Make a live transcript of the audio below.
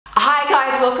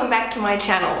welcome back to my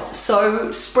channel.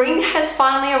 So spring has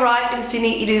finally arrived in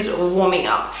Sydney. It is warming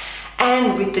up,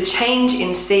 and with the change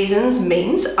in seasons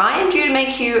means I am due to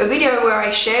make you a video where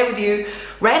I share with you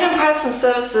random products and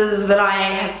services that I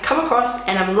have come across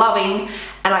and I'm loving,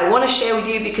 and I want to share with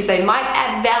you because they might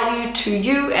add value to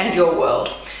you and your world.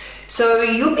 So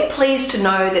you'll be pleased to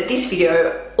know that this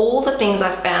video, all the things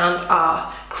I've found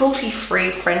are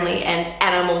cruelty-free friendly and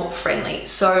animal friendly.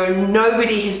 So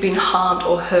nobody has been harmed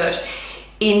or hurt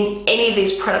in any of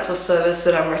these products or services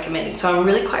that I'm recommending. So I'm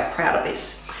really quite proud of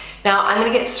this. Now I'm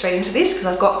gonna get straight into this because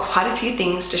I've got quite a few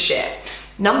things to share.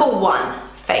 Number one,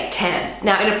 fake tan.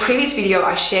 Now in a previous video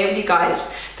I shared with you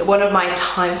guys that one of my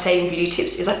time-saving beauty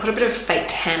tips is I put a bit of fake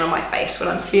tan on my face when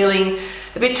I'm feeling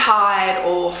a bit tired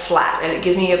or flat, and it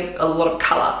gives me a lot of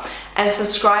color. And a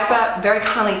subscriber very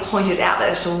kindly pointed out that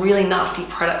there's some really nasty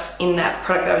products in that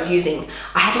product that I was using.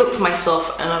 I had looked for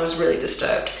myself and I was really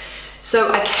disturbed.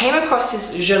 So I came across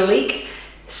this Jolique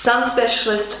Sun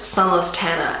Specialist Sunless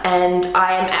Tanner, and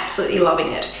I am absolutely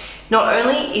loving it. Not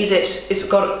only is it's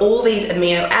got all these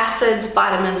amino acids,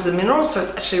 vitamins and minerals, so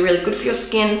it's actually really good for your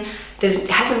skin. It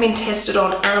hasn't been tested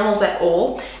on animals at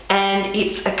all, and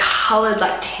it's a colored,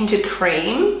 like tinted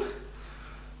cream.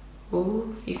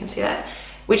 Ooh, you can see that.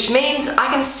 Which means I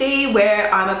can see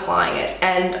where I'm applying it,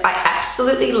 and I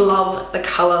absolutely love the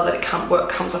color that it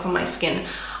comes up on my skin.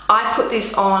 I put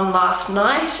this on last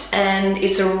night, and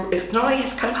it's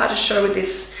kind of hard to show with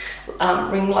this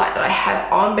ring light that I have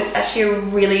on, but it's actually a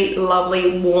really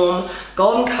lovely warm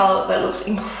golden color that looks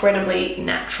incredibly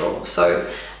natural. So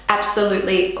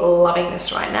absolutely loving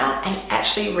this right now, and it's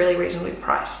actually really reasonably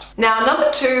priced. Now number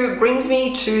two brings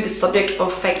me to the subject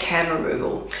of fake tan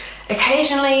removal.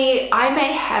 Occasionally I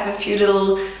may have a few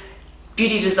little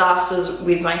beauty disasters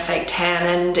with my fake tan,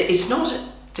 and it's not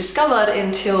discovered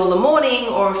until the morning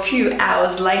or a few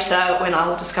hours later when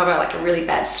I'll discover like a really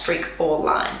bad streak or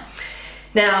line.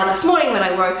 Now this morning when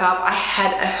I woke up, I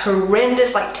had a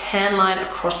horrendous like tan line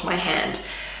across my hand.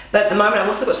 But at the moment I've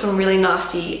also got some really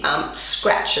nasty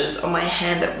scratches on my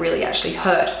hand that really actually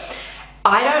hurt.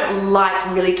 I don't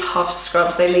like really tough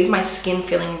scrubs. They leave my skin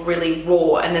feeling really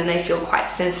raw, and then they feel quite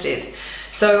sensitive.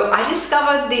 So I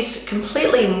discovered this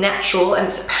completely natural, and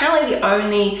it's apparently the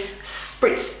only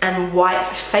spritz and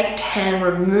wipe fake tan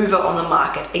remover on the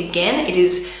market. Again, it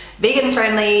is vegan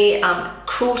friendly,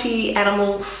 cruelty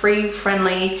animal free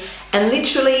friendly, and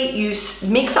literally you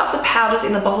mix up the powders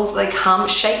in the bottles that they come,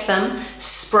 shake them,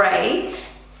 spray,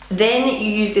 then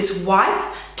you use this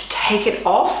wipe to take it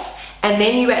off, and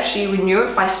then you actually renew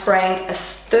it by spraying a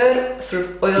third sort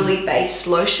of oily based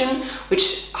lotion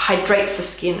which hydrates the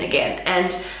skin again.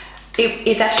 And it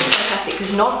is actually fantastic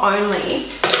because not only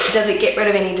does it get rid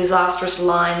of any disastrous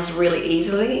lines really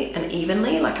easily and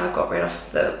evenly, like I've got rid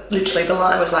of literally the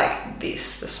line was like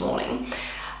this morning.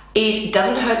 It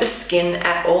doesn't hurt the skin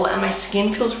at all, and my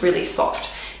skin feels really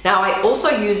soft. Now I also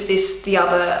used this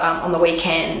on the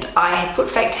weekend. I had put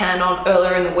fake tan on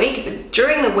earlier in the week, but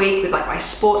during the week with like my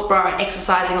sports bra and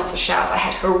exercising, lots of showers, I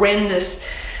had horrendous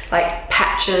like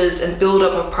patches and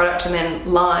buildup of product and then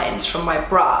lines from my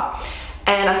bra.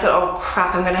 And I thought, oh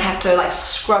crap, I'm gonna have to like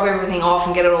scrub everything off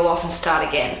and get it all off and start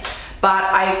again. But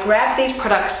I grabbed these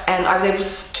products and I was able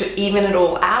to even it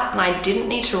all out, and I didn't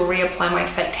need to reapply my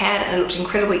fake tan, and it looked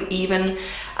incredibly even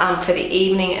for the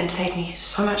evening and saved me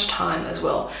so much time as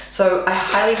well. So I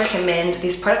highly recommend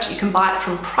this product. You can buy it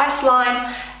from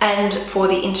Priceline, and for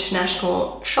the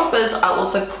international shoppers, I'll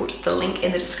also put the link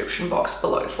in the description box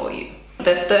below for you.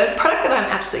 The third product that I'm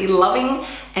absolutely loving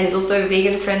and is also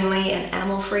vegan friendly and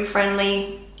animal free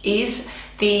friendly is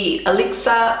the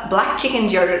Elixir Black Chicken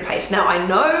Deodorant Paste. Now I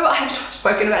know I've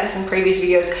spoken about this in previous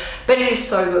videos, but it is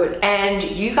so good, and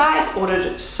you guys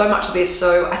ordered so much of this,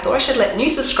 so I thought I should let new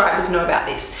subscribers know about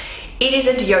this. It is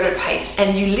a deodorant paste,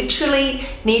 and you literally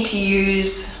need to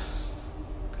use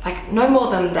like no more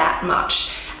than that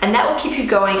much, and that will keep you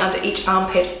going under each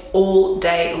armpit all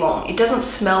day long. It doesn't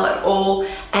smell at all,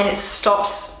 and it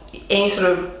stops any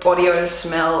sort of body odor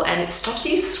smell, and it stops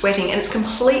you sweating, and it's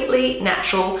completely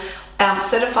natural.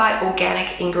 Certified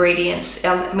organic ingredients.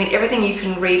 I mean, everything you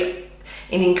can read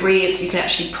in the ingredients you can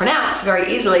actually pronounce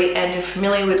very easily, and you're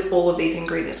familiar with all of these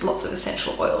ingredients, lots of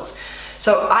essential oils.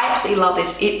 So I absolutely love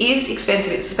this. It is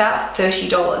expensive, it's about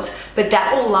 $30, but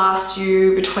that will last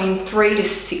you between 3 to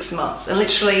 6 months. And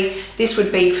literally this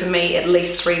would be for me at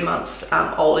least 3 months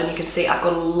old, and you can see I've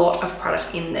got a lot of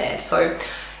product in there. So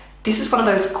this is one of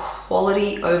those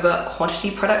quality over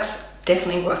quantity products,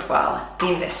 definitely worthwhile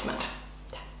the investment.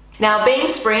 Now being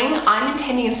spring, I'm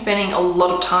intending on spending a lot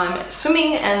of time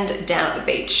swimming and down at the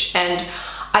beach, and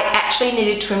I actually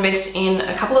needed to invest in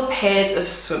a couple of pairs of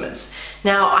swimmers.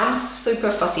 Now, I'm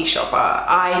super fussy shopper.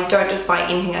 I don't just buy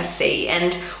anything I see,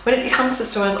 and when it comes to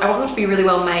swimmers, I want them to be really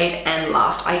well made and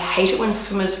last. I hate it when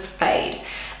swimmers fade,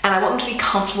 and I want them to be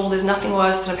comfortable. There's nothing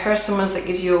worse than a pair of swimmers that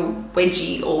gives you a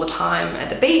wedgie all the time at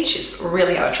the beach. It's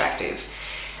really unattractive.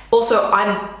 Also,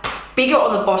 I'm bigger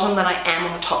on the bottom than I am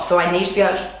on the top, so I need to be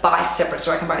able to buy separate,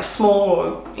 so I can buy a small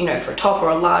or, you know, for a top, or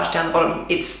a large down the bottom.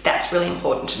 That's really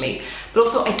important to me. But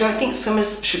also, I don't think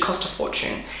swimmers should cost a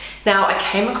fortune. Now, I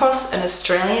came across an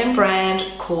Australian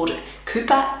brand called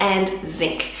Cooper and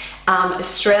Zinc.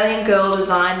 Australian girl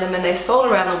designed them, and they're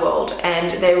sold around the world,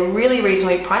 and they're really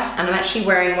reasonably priced, and I'm actually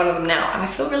wearing one of them now, and I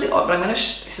feel really odd, but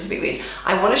this is a bit weird.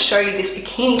 I want to show you this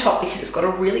bikini top because it's got a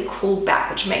really cool back,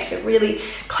 which makes it really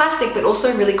classic, but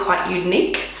also really quite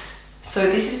unique. So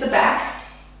this is the back.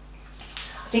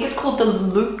 I think it's called the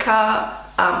Luca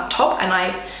top, and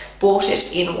I bought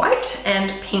it in white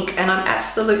and pink, and I'm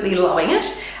absolutely loving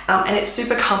it. And it's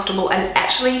super comfortable, and it's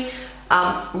actually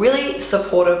really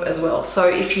supportive as well. So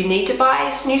if you need to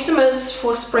buy new swimmers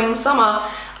for spring, summer,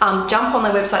 jump on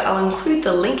their website. I'll include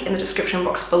the link in the description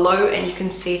box below, and you can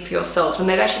see for yourselves. And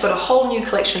they've actually got a whole new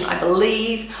collection, I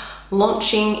believe,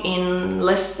 launching in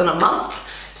less than a month.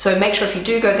 So make sure if you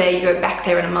do go there, you go back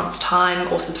there in a month's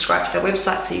time, or subscribe to their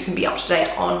website so you can be up to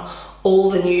date on all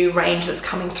the new range that's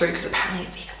coming through, because apparently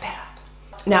it's even better.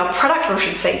 Now, product, or I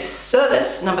should say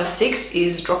service, number 6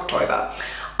 is Droptober.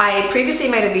 I previously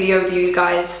made a video with you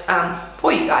guys,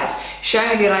 for you guys, showing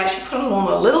with you that I actually put on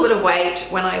a little bit of weight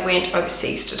when I went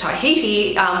overseas to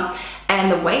Tahiti,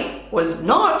 and the weight was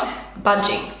not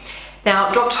budging.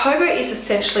 Now, Droptober is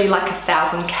essentially like a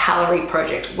 1,000 calorie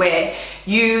project where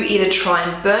you either try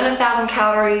and burn 1,000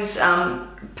 calories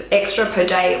extra per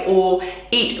day, or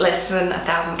eat less than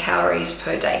 1,000 calories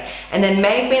per day. And there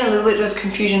may have been a little bit of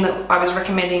confusion that I was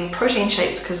recommending protein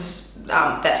shakes, because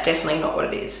that's definitely not what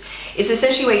it is. It's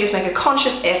essentially where you just make a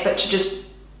conscious effort to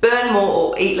just burn more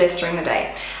or eat less during the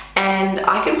day. And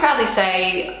I can proudly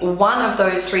say one of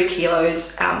those 3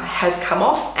 kilos has come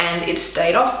off, and it's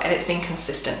stayed off, and it's been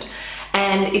consistent.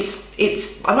 And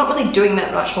I'm not really doing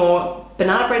that much more.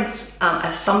 Banana bread's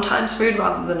a sometimes food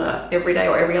rather than a everyday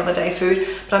or every other day food,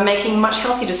 but I'm making much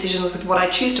healthier decisions with what I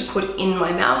choose to put in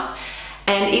my mouth.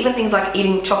 And even things like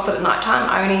eating chocolate at night time,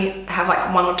 I only have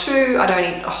like 1 or 2, I don't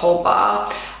eat a whole bar.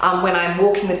 When I'm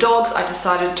walking the dogs, I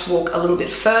decided to walk a little bit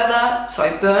further, so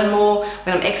I burn more.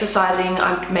 When I'm exercising,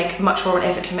 I make much more of an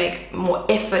effort to make more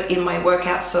effort in my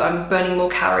workouts, so I'm burning more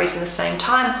calories in the same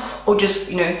time, or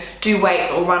just, you know, do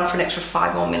weights or run for an extra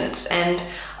 5 more minutes. And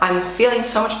I'm feeling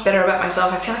so much better about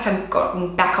myself. I feel like I've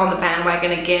gotten back on the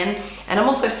bandwagon again, and I'm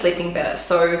also sleeping better.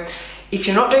 So if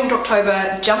you're not doing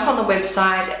Droptober, jump on the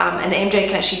website, and MJ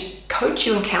can actually coach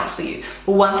you and counsel you.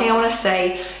 But one thing I want to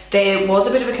say, there was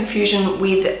a bit of a confusion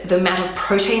with the amount of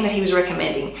protein that he was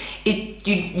recommending.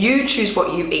 You choose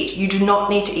what you eat. You do not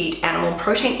need to eat animal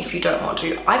protein if you don't want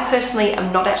to. I personally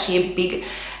am not actually a big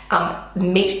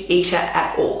meat eater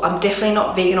at all. I'm definitely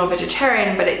not vegan or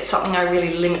vegetarian, but it's something I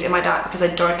really limit in my diet because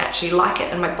I don't actually like it,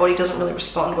 and my body doesn't really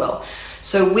respond well.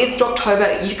 So with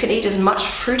Droptober, you can eat as much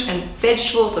fruit and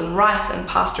vegetables and rice and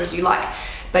pasta as you like,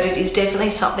 but it is definitely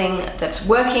something that's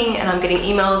working, and I'm getting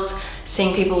emails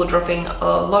seeing people are dropping a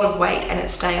lot of weight and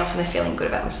it's staying off and they're feeling good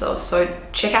about themselves. So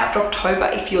check out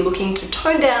Droptober if you're looking to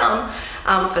tone down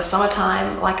for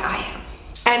summertime like I am.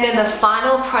 And then the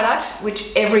final product,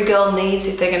 which every girl needs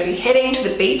if they're going to be heading to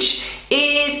the beach,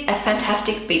 is a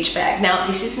fantastic beach bag. Now,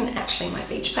 this isn't actually my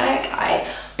beach bag. I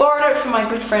borrowed it from my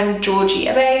good friend Georgie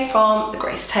Abe from the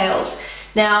Grace Tales.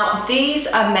 Now, these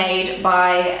are made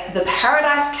by the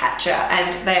Paradise Catcher,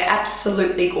 and they're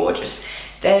absolutely gorgeous.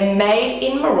 They're made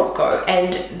in Morocco,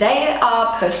 and they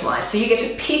are personalized. So you get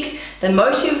to pick the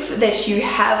motif that you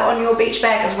have on your beach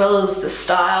bag, as well as the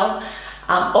style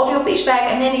of your beach bag,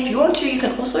 and then if you want to, you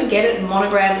can also get it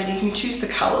monogrammed, and you can choose the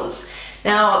colors.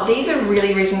 Now, these are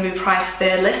really reasonably priced.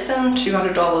 They're less than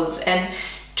 $200, and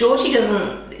Georgie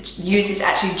doesn't use this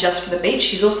actually just for the beach.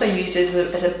 She's also used it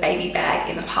as a baby bag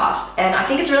in the past, and I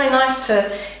think it's really nice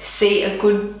to see a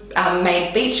good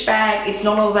made beach bag. It's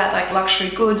not all about like luxury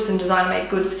goods and design made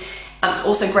goods. It's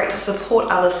also great to support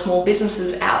other small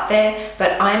businesses out there,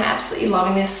 but I'm absolutely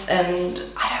loving this, and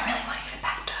I don't really want to give it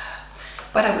back to her,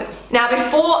 but I will. Now,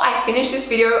 before I finish this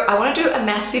video, I want to do a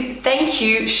massive thank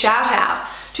you shout out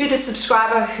to the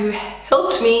subscriber who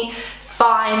helped me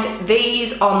find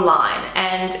these online,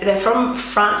 and they're from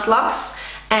France Luxe.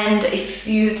 And if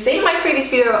you've seen my previous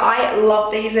video, I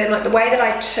love these. They're like the way that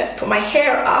I put my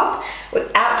hair up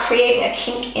without creating a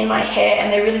kink in my hair,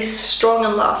 and they're really strong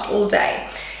and last all day.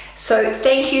 So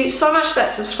thank you so much to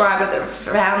that subscriber that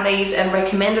found these and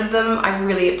recommended them. I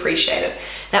really appreciate it.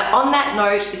 Now on that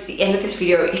note is the end of this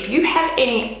video. If you have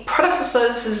any products or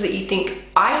services that you think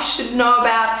I should know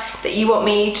about, that you want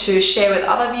me to share with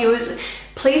other viewers,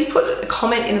 please put a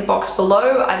comment in the box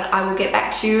below and I will get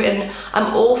back to you. And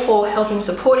I'm all for helping,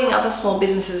 supporting other small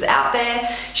businesses out there,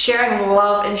 sharing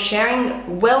love and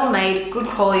sharing well-made, good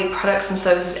quality products and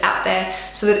services out there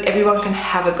so that everyone can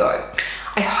have a go.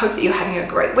 I hope that you're having a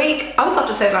great week. I would love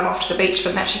to say that I'm off to the beach,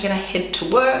 but I'm actually gonna head to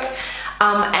work.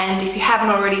 And if you haven't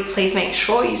already, please make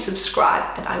sure you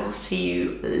subscribe and I will see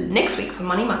you next week for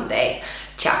Money Monday.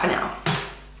 Ciao for now.